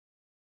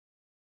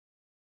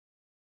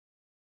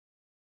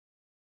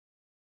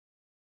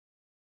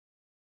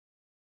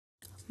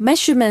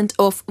Measurement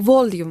of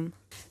volume.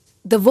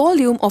 The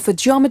volume of a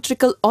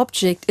geometrical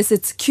object is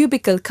its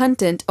cubical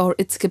content or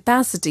its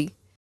capacity.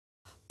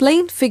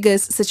 Plane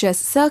figures such as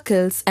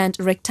circles and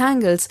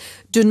rectangles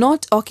do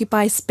not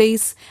occupy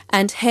space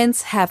and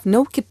hence have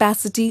no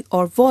capacity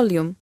or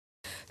volume.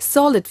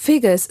 Solid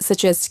figures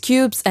such as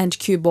cubes and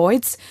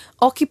cuboids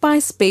occupy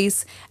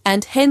space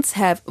and hence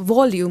have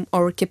volume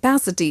or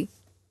capacity.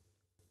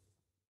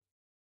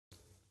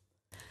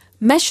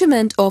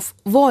 Measurement of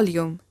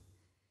volume.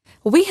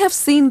 We have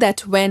seen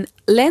that when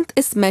length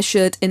is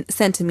measured in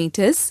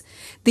centimeters,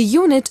 the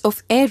unit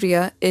of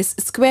area is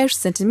square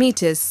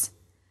centimeters.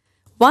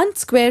 1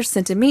 square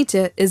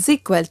centimeter is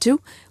equal to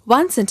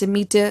 1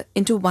 centimeter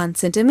into 1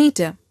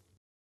 centimeter.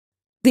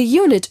 The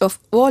unit of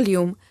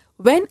volume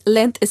when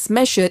length is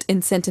measured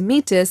in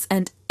centimeters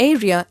and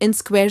area in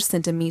square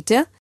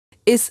centimeter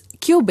is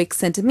cubic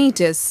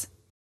centimeters.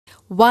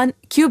 1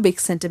 cubic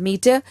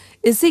centimeter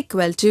is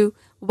equal to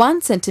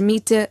 1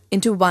 centimeter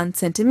into 1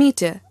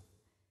 centimeter.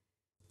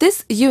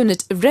 This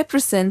unit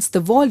represents the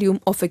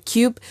volume of a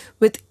cube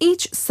with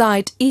each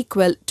side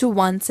equal to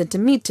 1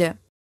 centimeter.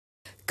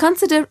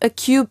 Consider a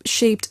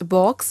cube-shaped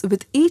box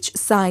with each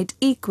side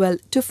equal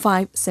to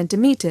 5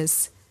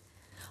 centimeters.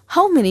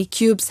 How many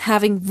cubes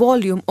having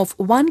volume of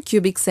 1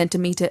 cubic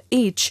centimeter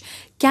each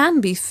can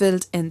be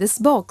filled in this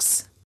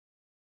box?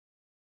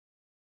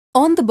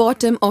 On the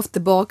bottom of the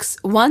box,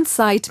 one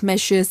side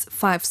measures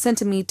 5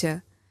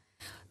 centimeter.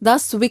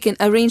 Thus, we can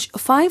arrange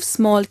 5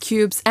 small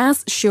cubes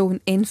as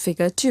shown in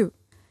figure 2.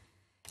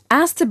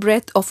 As the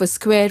breadth of a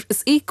square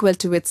is equal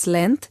to its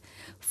length,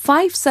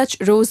 5 such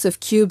rows of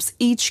cubes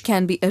each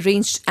can be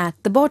arranged at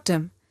the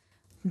bottom.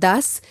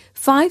 Thus,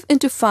 5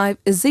 into 5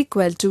 is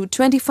equal to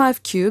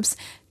 25 cubes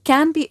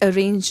can be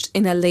arranged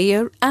in a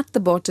layer at the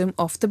bottom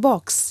of the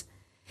box.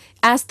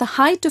 As the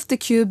height of the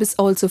cube is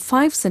also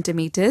 5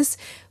 centimeters,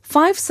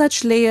 5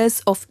 such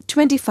layers of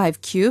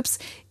 25 cubes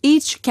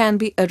each can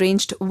be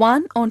arranged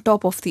one on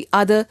top of the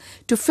other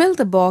to fill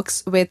the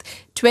box with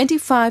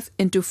 25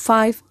 into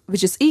 5,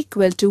 which is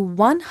equal to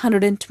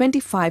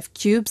 125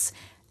 cubes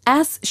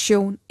as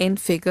shown in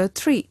figure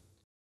 3.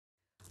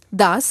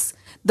 Thus,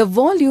 the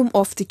volume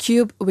of the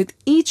cube with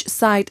each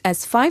side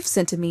as 5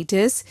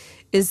 centimeters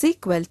is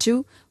equal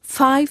to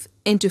 5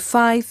 into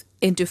 5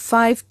 into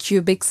 5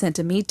 cubic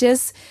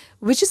centimeters,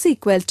 which is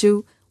equal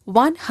to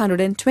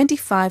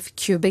 125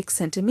 cubic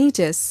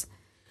centimeters.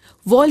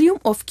 Volume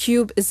of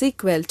cube is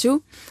equal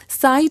to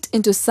side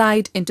into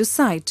side into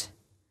side.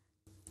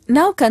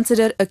 Now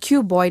consider a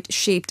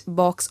cuboid-shaped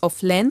box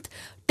of length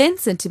 10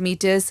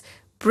 centimeters,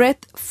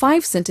 breadth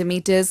 5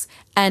 centimeters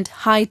and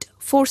height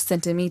 4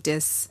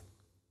 centimeters.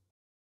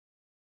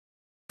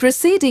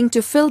 Proceeding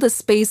to fill the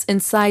space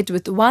inside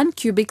with 1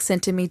 cubic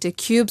centimeter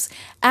cubes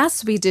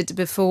as we did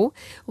before,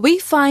 we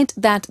find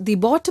that the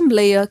bottom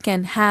layer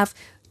can have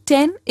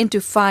 10 into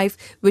 5,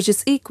 which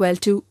is equal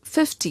to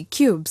 50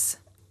 cubes.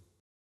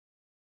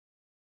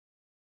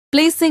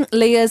 Placing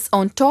layers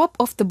on top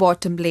of the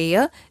bottom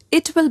layer,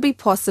 it will be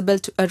possible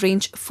to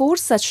arrange 4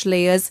 such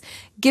layers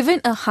given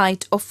a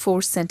height of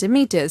 4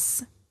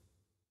 centimeters.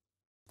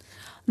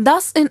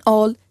 Thus, in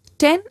all,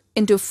 10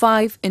 into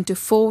 5 into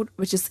 4,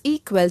 which is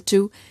equal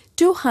to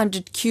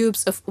 200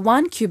 cubes of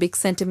 1 cubic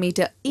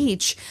centimeter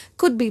each,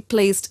 could be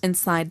placed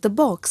inside the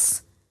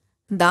box.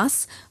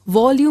 Thus,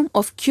 volume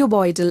of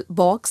cuboidal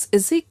box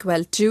is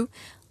equal to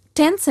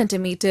 10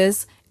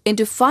 centimeters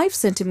into 5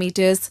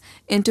 centimeters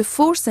into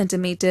 4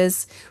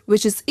 centimeters,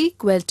 which is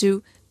equal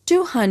to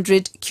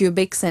 200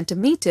 cubic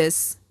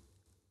centimeters.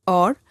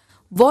 Or,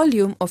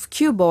 volume of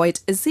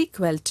cuboid is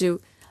equal to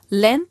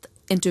length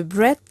into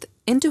breadth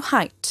into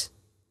height.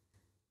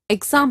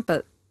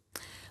 Example: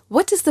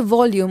 what is the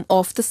volume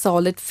of the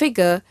solid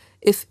figure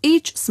if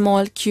each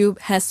small cube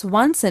has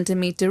 1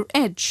 centimeter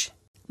edge?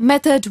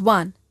 Method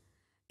 1.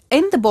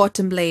 In the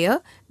bottom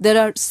layer, there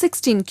are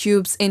 16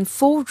 cubes in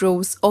 4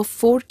 rows of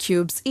 4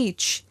 cubes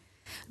each.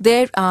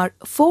 There are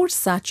 4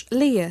 such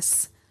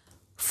layers.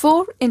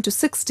 4 into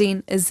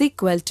 16 is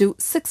equal to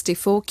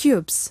 64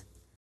 cubes.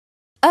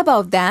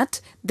 Above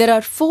that, there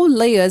are 4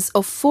 layers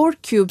of 4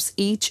 cubes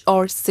each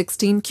or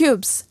 16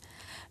 cubes.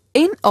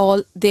 In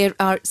all, there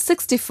are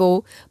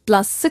 64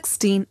 plus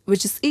 16,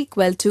 which is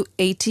equal to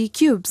 80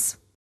 cubes.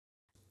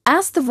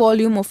 As the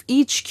volume of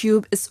each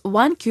cube is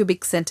 1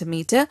 cubic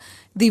centimeter,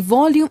 the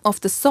volume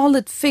of the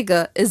solid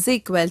figure is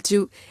equal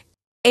to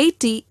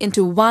 80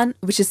 into 1,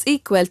 which is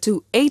equal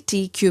to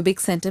 80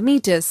 cubic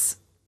centimeters.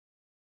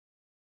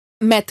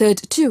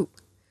 Method 2.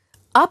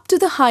 Up to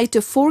the height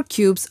of 4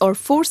 cubes or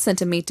 4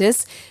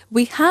 centimeters,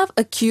 we have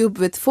a cube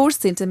with 4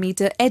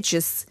 centimeter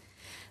edges.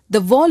 The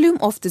volume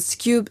of this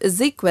cube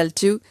is equal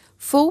to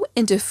 4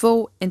 into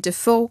 4 into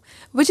 4,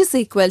 which is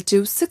equal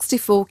to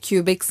 64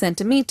 cubic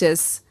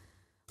centimeters.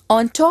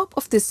 On top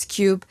of this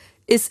cube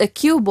is a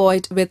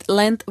cuboid with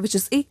length which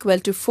is equal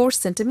to 4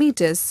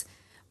 centimeters,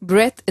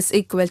 breadth is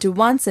equal to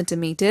 1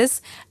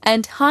 centimeters,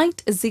 and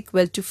height is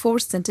equal to 4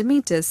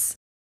 centimeters.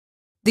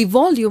 The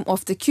volume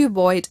of the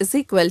cuboid is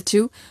equal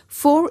to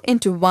 4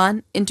 into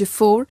 1 into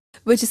 4,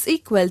 which is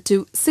equal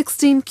to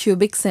 16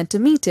 cubic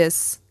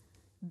centimeters.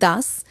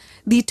 Thus,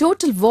 the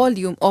total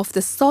volume of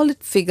the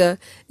solid figure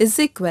is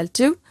equal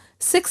to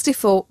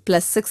 64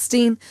 plus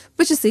 16,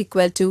 which is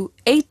equal to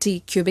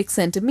 80 cubic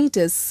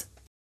centimeters.